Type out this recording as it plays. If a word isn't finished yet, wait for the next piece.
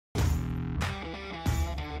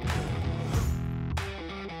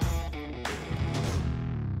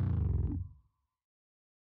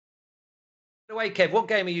By the way, Kev, what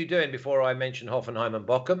game are you doing before I mention Hoffenheim and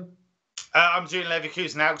Bochum? I'm doing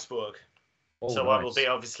Leverkusen Augsburg. Oh, so nice. I will be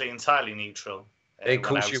obviously entirely neutral. Of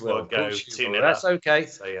course you will. Of course you will. That's okay.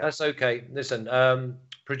 So, yeah. That's okay. Listen,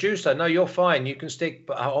 producer, no, you're fine. You can stick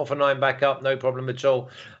Hoffenheim back up. No problem at all.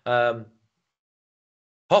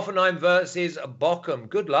 Hoffenheim versus Bochum.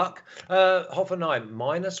 Good luck. Hoffenheim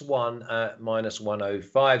 -1 at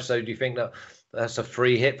 -105. So do you think that's a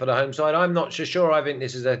free hit for the home side? I'm not so sure. I think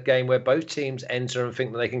this is a game where both teams enter and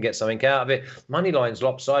think that they can get something out of it. Money line's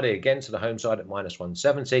lopsided again to the home side at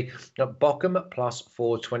 -170. Bochum at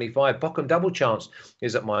 +425. Bochum double chance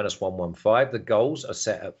is at -115. The goals are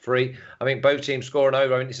set at 3. I think both teams scoring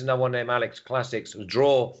over. I mean, this is another one of them Alex classics. The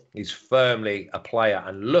draw is firmly a player.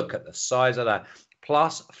 And look at the size of that.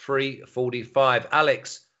 +345.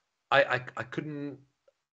 Alex, I couldn't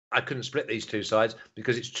split these two sides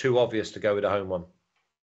because it's too obvious to go with a home one.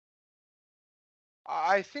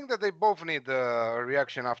 I think that they both need a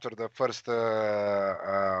reaction after the first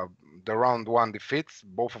the round 1 defeats.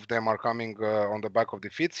 Both of them are coming on the back of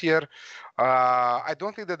defeats here. I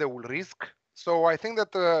don't think that they will risk. So I think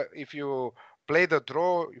that if you play the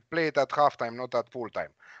draw, you play it at halftime, not at full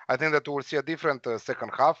time. I think that we'll see a different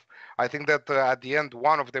second half. I think that at the end,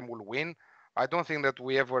 one of them will win. I don't think that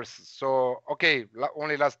we ever saw. Okay,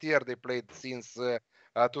 only last year they played since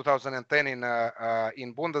 2010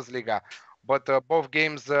 in Bundesliga, but both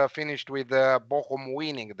games finished with Bochum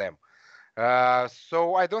winning them.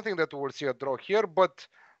 So I don't think that we'll see a draw here. But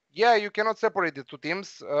yeah, you cannot separate the two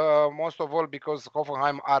teams. Most of all because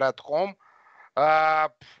Hoffenheim are at home.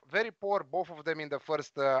 Very poor, both of them in the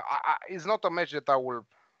first. It's not a match that I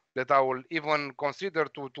will even consider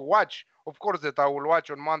to watch. Of course, that I will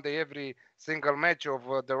watch on Monday every single match of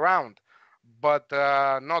the round, but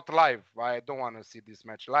not live. I don't want to see this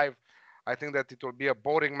match live. I think that it will be a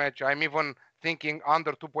boring match. I'm even thinking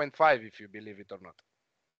under 2.5, if you believe it or not.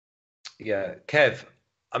 Yeah, Kev,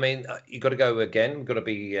 I mean, you've got to go again. We've got to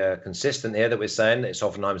be consistent here that we're saying it's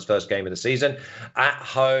Hoffenheim's first game of the season at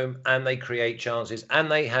home, and they create chances,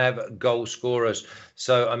 and they have goal scorers.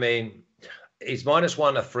 So, I mean, is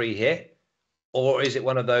 -1 a free hit, or is it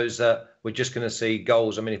one of those that we're just going to see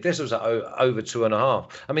goals? I mean, if this was at over 2.5,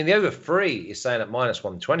 I mean, the over 3 is saying at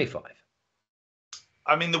 -125.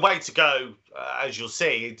 I mean, the way to go, as you'll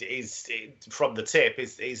see, is from the tip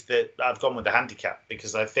is that I've gone with the handicap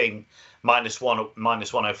because I think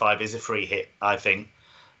 -105 is a free hit. I think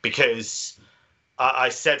because I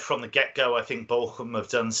said from the get-go, I think Bochum have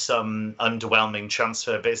done some underwhelming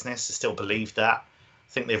transfer business. I still believe that.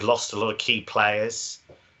 I think they've lost a lot of key players.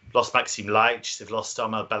 Lost Maxim Leitch. They've lost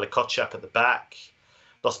Omar Belakochap at the back.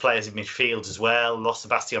 Lost players in midfield as well. Lost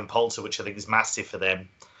Sebastian Polter, which I think is massive for them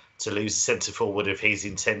to lose a centre forward of his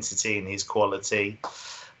intensity and his quality.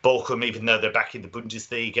 Bochum, even though they're back in the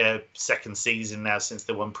Bundesliga, second season now since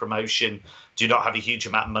they won promotion, do not have a huge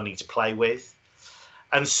amount of money to play with.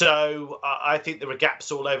 And so I think there are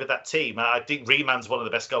gaps all over that team. I think Riemann's one of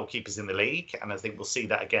the best goalkeepers in the league, and I think we'll see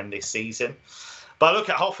that again this season. But I look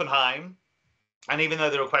at Hoffenheim, and even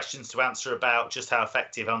though there are questions to answer about just how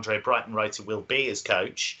effective Andre Breitenreiter will be as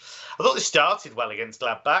coach, I thought they started well against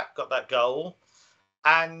Gladbach, got that goal.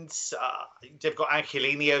 And they've got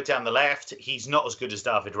Angelino down the left. He's not as good as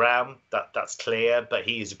David Raum, that's clear, but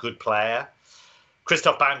he is a good player.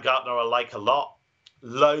 Christoph Baumgartner I like a lot.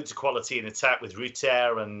 Loads of quality in attack with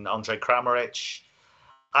Rutter and Andre Kramaric.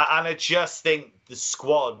 And I just think the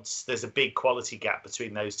squads, there's a big quality gap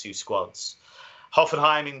between those two squads.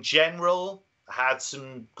 Hoffenheim in general had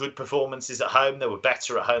some good performances at home. They were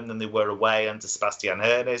better at home than they were away under Sebastian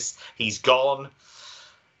Hoeneß. He's gone.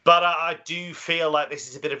 But I do feel like this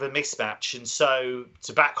is a bit of a mismatch. And so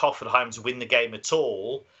to back Hoffenheim to win the game at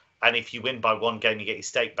all, and if you win by one game, you get your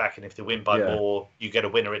stake back. And if they win by more, you get a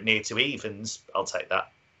winner at near to evens. I'll take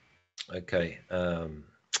that. Okay.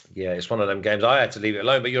 Yeah, it's one of them games. I had to leave it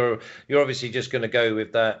alone. But you're obviously just going to go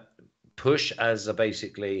with that push as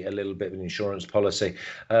basically a little bit of an insurance policy.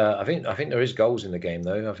 I think there is goals in the game,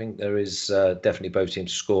 though. I think there is definitely both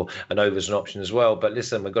teams to score, and overs an option as well. But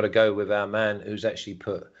listen, we've got to go with our man who's actually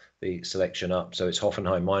put the selection up. So it's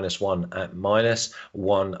Hoffenheim -1 at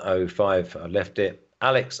 -105. I left it.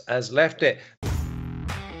 Alex has left it.